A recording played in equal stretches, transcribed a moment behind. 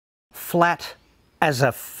flat as a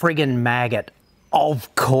friggin' maggot.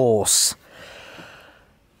 Of course.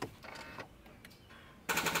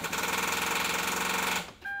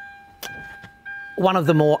 One of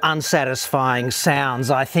the more unsatisfying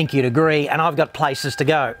sounds, I think you'd agree, and I've got places to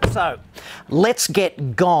go. So let's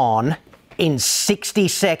get gone in 60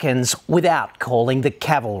 seconds without calling the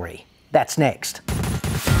cavalry. That's next.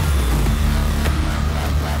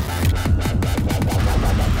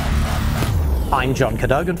 I'm John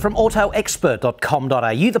Cadogan from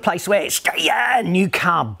AutoExpert.com.au, the place where new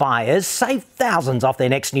car buyers save thousands off their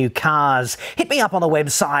next new cars. Hit me up on the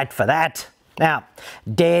website for that. Now,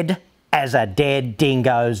 dead as a dead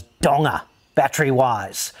dingo's donger,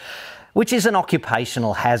 battery-wise, which is an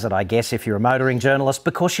occupational hazard, I guess, if you're a motoring journalist,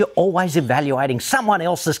 because you're always evaluating someone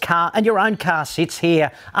else's car and your own car sits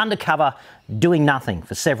here undercover doing nothing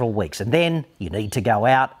for several weeks. And then you need to go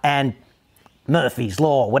out and Murphy's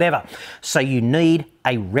Law, whatever. So you need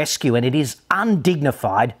a rescue, and it is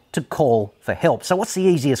undignified to call for help. So what's the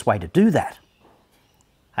easiest way to do that?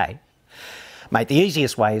 Hey, mate, the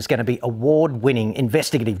easiest way is going to be award-winning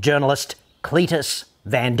investigative journalist Cletus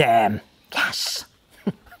Van Dam. Yes!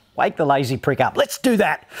 Wake the lazy prick up. Let's do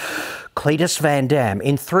that. Cletus Van Dam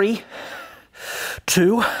in 3,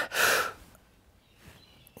 2...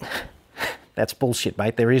 That's bullshit,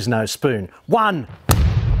 mate. There is no spoon. 1...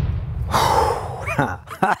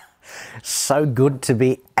 So good to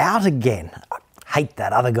be out again. I hate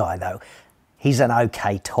that other guy though. He's an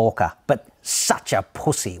okay talker, but such a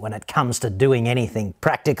pussy when it comes to doing anything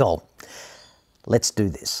practical. Let's do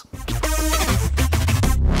this.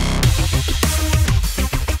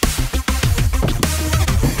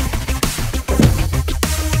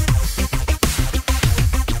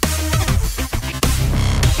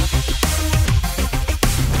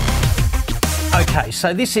 Okay,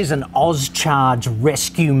 so this is an Ozcharge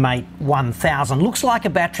Rescue Mate 1000. Looks like a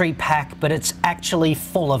battery pack, but it's actually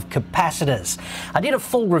full of capacitors. I did a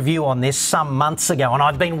full review on this some months ago, and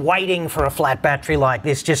I've been waiting for a flat battery like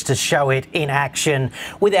this just to show it in action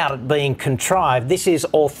without it being contrived. This is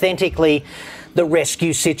authentically the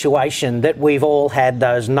rescue situation that we've all had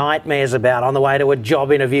those nightmares about on the way to a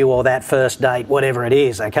job interview or that first date, whatever it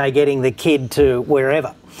is, okay? Getting the kid to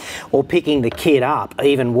wherever. Or picking the kid up,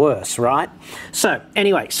 even worse, right? So,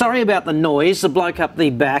 anyway, sorry about the noise. The bloke up the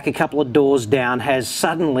back, a couple of doors down, has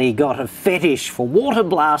suddenly got a fetish for water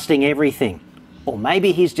blasting everything. Or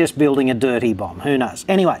maybe he's just building a dirty bomb, who knows?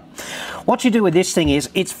 Anyway, what you do with this thing is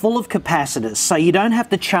it's full of capacitors, so you don't have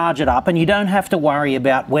to charge it up and you don't have to worry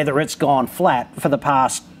about whether it's gone flat for the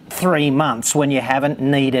past 3 months when you haven't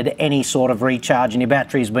needed any sort of recharge and your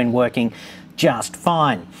battery's been working just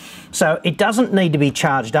fine. So it doesn't need to be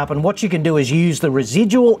charged up, and what you can do is use the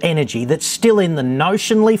residual energy that's still in the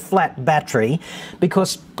notionally flat battery,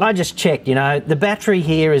 because I just checked, you know, the battery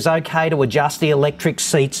here is okay to adjust the electric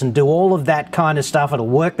seats and do all of that kind of stuff. It'll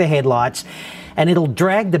work the headlights and it'll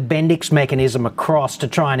drag the Bendix mechanism across to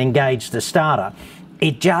try and engage the starter.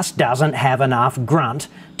 It just doesn't have enough grunt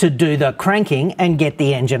to do the cranking and get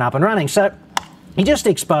the engine up and running. So you just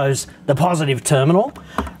expose the positive terminal,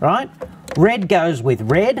 right? Red goes with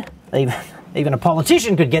red. Even a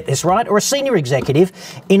politician could get this right, or a senior executive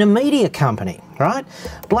in a media company, right?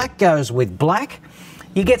 Black goes with black.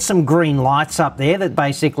 You get some green lights up there that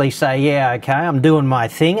basically say, yeah, okay, I'm doing my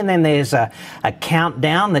thing. And then there's a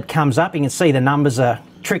countdown that comes up. You can see the numbers are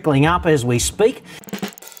trickling up as we speak.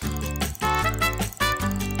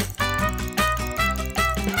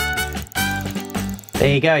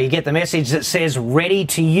 There you go, you get the message that says ready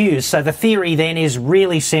to use. So the theory then is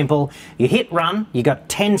really simple. You hit run, you got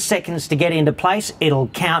 10 seconds to get into place, it'll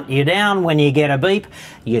count you down when you get a beep.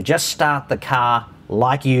 You just start the car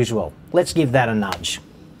like usual. Let's give that a nudge.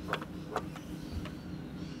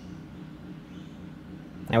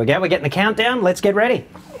 There we go, we're getting the countdown, let's get ready.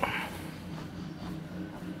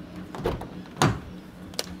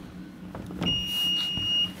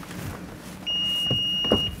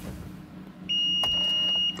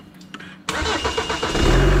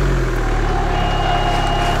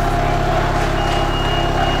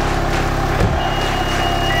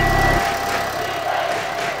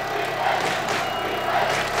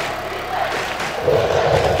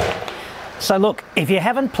 So look, if you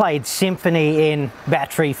haven't played Symphony in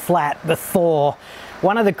battery flat before,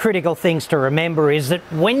 one of the critical things to remember is that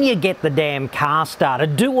when you get the damn car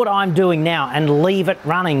started, do what I'm doing now and leave it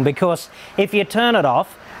running, because if you turn it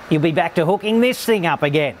off, you'll be back to hooking this thing up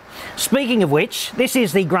again. Speaking of which, this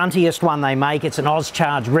is the gruntiest one they make. It's an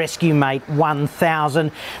Ozcharge Rescue Mate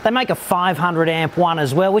 1000. They make a 500 amp one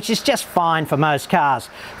as well, which is just fine for most cars.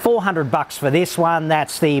 $400 for this one.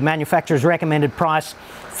 That's the manufacturer's recommended price.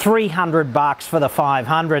 $300 for the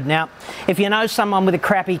 500. Now, If you know someone with a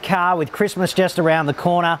crappy car with Christmas just around the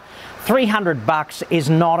corner, $300 is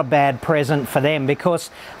not a bad present for them because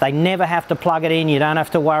they never have to plug it in. You don't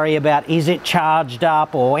have to worry about is it charged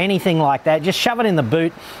up or anything like that. Just shove it in the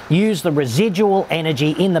boot, use the residual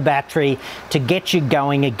energy in the battery to get you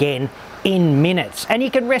going again in minutes. And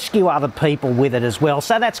you can rescue other people with it as well.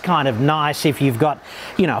 So that's kind of nice if you've got,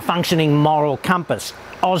 you know, a functioning moral compass.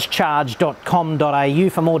 ozcharge.com.au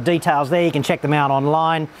for more details there. You can check them out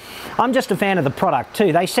online. I'm just a fan of the product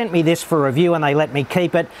too. They sent me this for review and they let me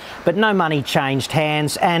keep it, but no money changed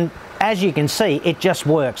hands. And as you can see, it just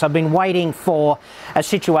works. I've been waiting for a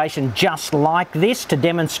situation just like this to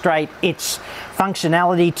demonstrate its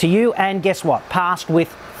functionality to you, and guess what? Passed with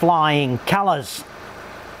flying colours.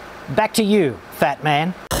 Back to you, fat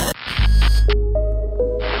man.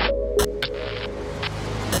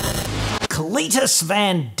 Cletus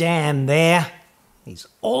Van Dam there. He's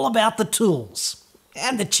all about the tools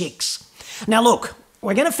and the chicks. Now look,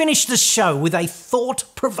 we're going to finish this show with a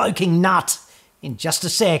thought-provoking nut in just a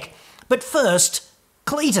sec. But first,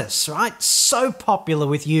 Cletus, right? So popular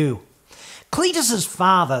with you. Cletus's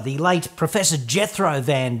father, the late Professor Jethro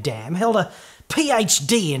Van Dam, held a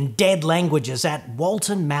PhD in dead languages at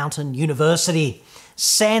Walton Mountain University,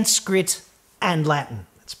 Sanskrit and Latin.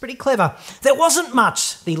 It's pretty clever. There wasn't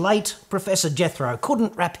much the late Professor Jethro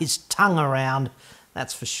couldn't wrap his tongue around,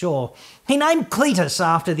 that's for sure. He named Cletus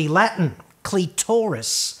after the Latin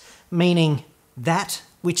clitoris, meaning that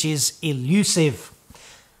which is elusive.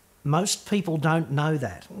 Most people don't know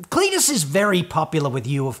that. Cletus is very popular with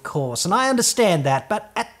you, of course, and I understand that,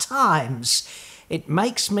 but at times it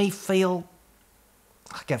makes me feel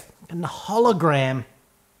like a hologram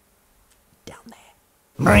down there.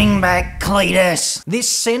 Bring back Cletus. This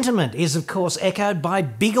sentiment is, of course, echoed by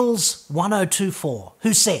Biggles1024,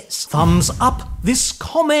 who says, thumbs up this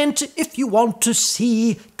comment if you want to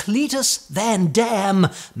see Cletus Van Dam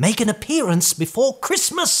make an appearance before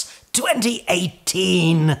Christmas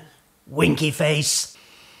 2018. Winky face.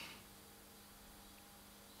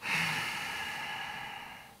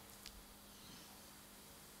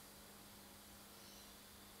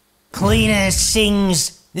 Cletus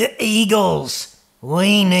sings the Eagles.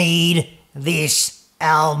 We need this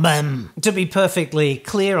album. To be perfectly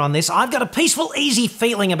clear on this, I've got a peaceful, easy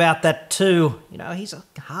feeling about that too. You know, he's a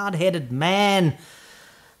hard-headed man,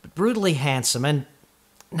 but brutally handsome and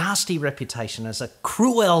nasty reputation as a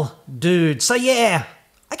cruel dude. So yeah,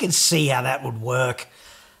 I can see how that would work.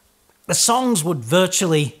 The songs would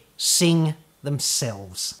virtually sing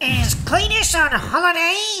themselves. Is Cletus on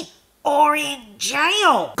holiday or in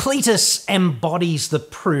jail? Cletus embodies the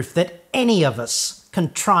proof that any of us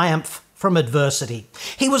can triumph from adversity.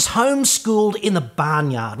 He was homeschooled in the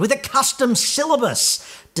barnyard with a custom syllabus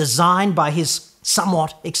designed by his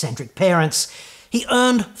somewhat eccentric parents. He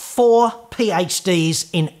earned 4 PhDs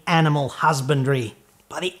in animal husbandry.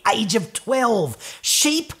 By the age of 12,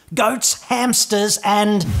 sheep, goats, hamsters,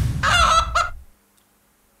 and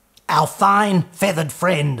our fine feathered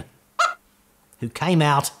friend, who came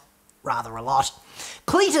out rather a lot.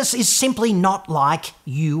 Cletus is simply not like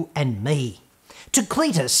you and me. To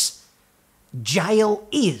Cletus, jail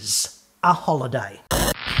is a holiday.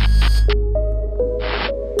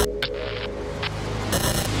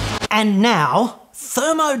 And now,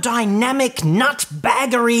 thermodynamic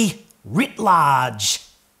nut-baggery writ large.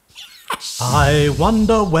 Yes. I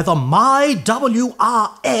wonder whether my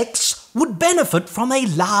WRX would benefit from a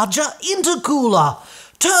larger intercooler.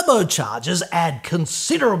 Turbochargers add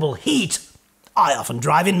considerable heat. I often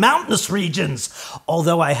drive in mountainous regions.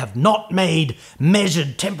 Although I have not made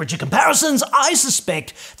measured temperature comparisons, I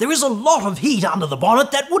suspect there is a lot of heat under the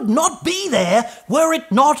bonnet that would not be there were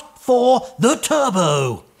it not for the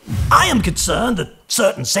turbo. I am concerned that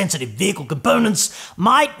certain sensitive vehicle components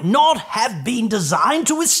might not have been designed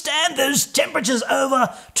to withstand those temperatures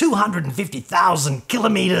over 250,000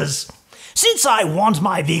 kilometres. Since I want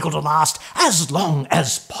my vehicle to last as long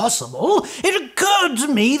as possible, it occurred to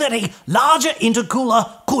me that a larger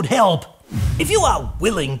intercooler could help. If you are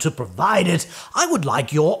willing to provide it, I would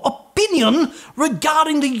like your opinion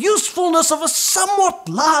regarding the usefulness of a somewhat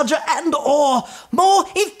larger and/or more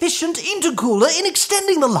efficient intercooler in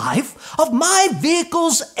extending the life of my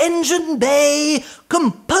vehicle's engine bay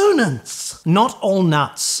components. Not all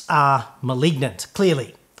nuts are malignant,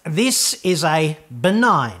 clearly. This is a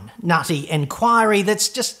benign, nutty inquiry that's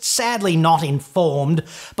just sadly not informed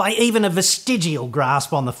by even a vestigial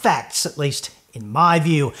grasp on the facts, at least in my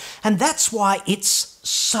view, and that's why it's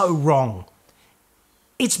so wrong.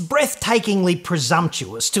 It's breathtakingly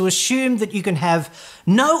presumptuous to assume that you can have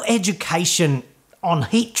no education on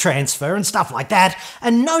heat transfer and stuff like that,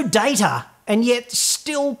 and no data and yet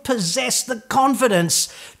still possess the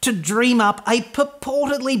confidence to dream up a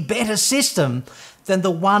purportedly better system than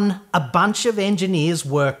the one a bunch of engineers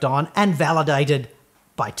worked on and validated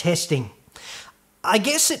by testing. I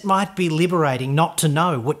guess it might be liberating not to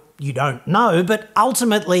know what you don't know, but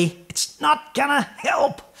ultimately it's not gonna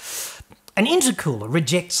help. An intercooler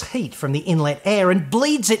rejects heat from the inlet air and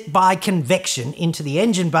bleeds it by convection into the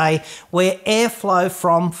engine bay, where airflow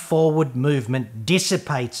from forward movement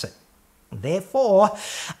dissipates it. Therefore,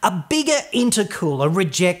 a bigger intercooler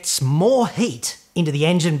rejects more heat into the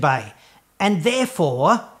engine bay, and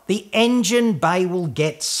therefore the engine bay will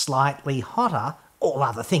get slightly hotter, all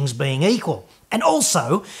other things being equal. And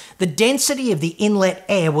also, the density of the inlet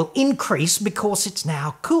air will increase because it's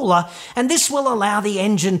now cooler, and this will allow the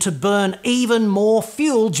engine to burn even more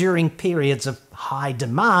fuel during periods of high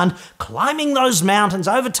demand, climbing those mountains,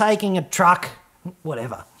 overtaking a truck,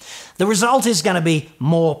 whatever. The result is going to be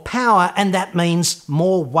more power, and that means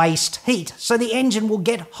more waste heat. So the engine will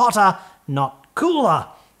get hotter, not cooler.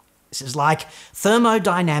 This is like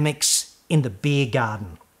thermodynamics in the beer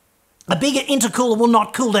garden. A bigger intercooler will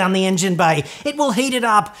not cool down the engine bay. It will heat it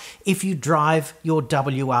up if you drive your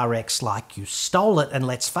WRX like you stole it. And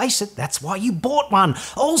let's face it, that's why you bought one.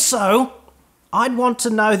 Also, I'd want to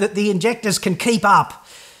know that the injectors can keep up.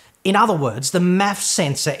 In other words, the MAF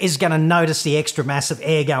sensor is going to notice the extra mass of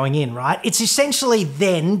air going in, right? It's essentially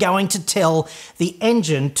then going to tell the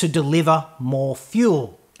engine to deliver more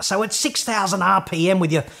fuel. So at 6,000 RPM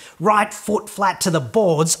with your right foot flat to the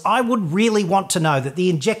boards, I would really want to know that the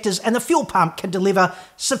injectors and the fuel pump can deliver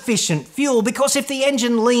sufficient fuel, because if the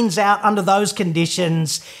engine leans out under those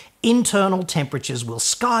conditions, internal temperatures will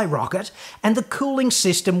skyrocket and the cooling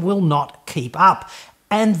system will not keep up.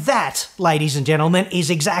 And that, ladies and gentlemen, is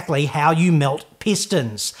exactly how you melt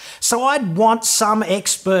pistons. So I'd want some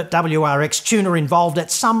expert WRX tuner involved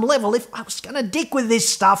at some level if I was going to dick with this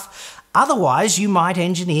stuff. Otherwise, you might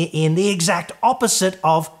engineer in the exact opposite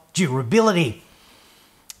of durability.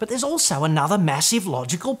 But there's also another massive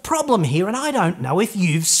logical problem here, and I don't know if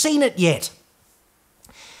you've seen it yet.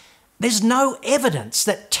 There's no evidence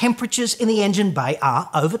that temperatures in the engine bay are,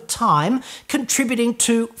 over time, contributing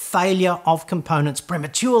to failure of components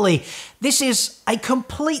prematurely. This is a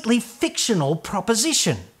completely fictional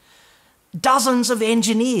proposition. Dozens of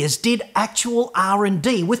engineers did actual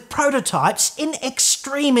R&D with prototypes in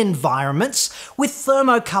extreme environments, with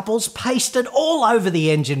thermocouples pasted all over the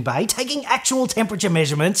engine bay, taking actual temperature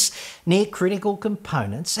measurements near critical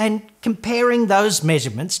components and comparing those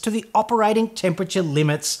measurements to the operating temperature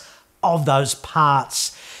limits of those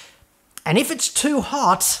parts. And if it's too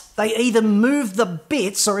hot, they either move the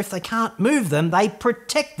bits, or if they can't move them, they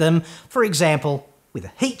protect them, for example, with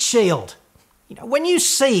a heat shield. You know, when you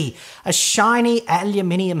see a shiny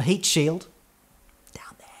aluminium heat shield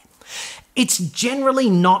down there, it's generally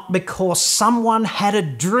not because someone had a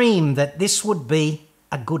dream that this would be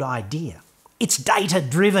a good idea. It's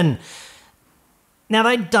data-driven. Now,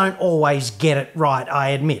 they don't always get it right,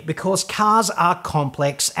 I admit, because cars are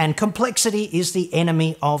complex and complexity is the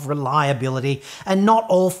enemy of reliability, and not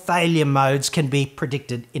all failure modes can be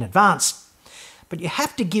predicted in advance. But you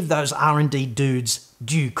have to give those R&D dudes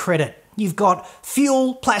due credit. You've got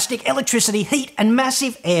fuel, plastic, electricity, heat, and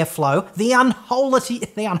massive airflow, the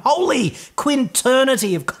unholy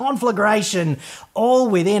quinternity of conflagration, all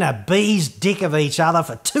within a bee's dick of each other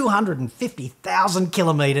for 250,000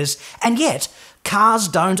 kilometres, and yet cars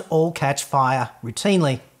don't all catch fire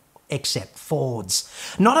routinely, except Fords.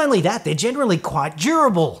 Not only that, they're generally quite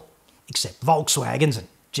durable, except Volkswagens and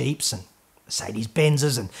Jeeps and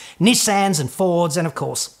Mercedes-Benzes and Nissans and Fords and, of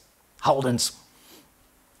course, Holdens.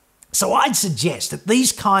 So I'd suggest that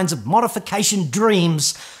these kinds of modification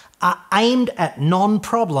dreams are aimed at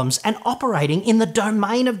non-problems and operating in the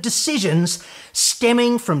domain of decisions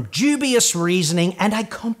stemming from dubious reasoning and a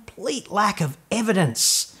complete lack of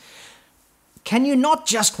evidence. Can you not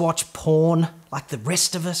just watch porn like the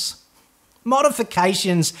rest of us?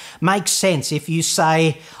 Modifications make sense if you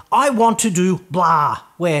say, I want to do blah,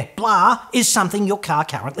 where blah is something your car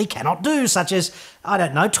currently cannot do, such as,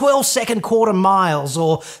 12-second quarter miles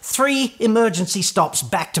or 3 emergency stops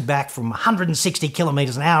back-to-back from 160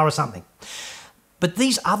 kilometres an hour or something. But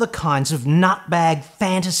these other kinds of nutbag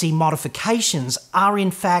fantasy modifications are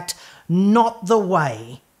in fact not the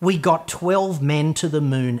way we got 12 men to the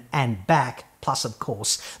moon and back, plus of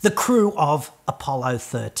course the crew of Apollo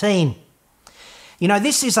 13. You know,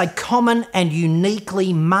 this is a common and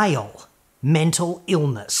uniquely male mental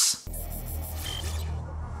illness.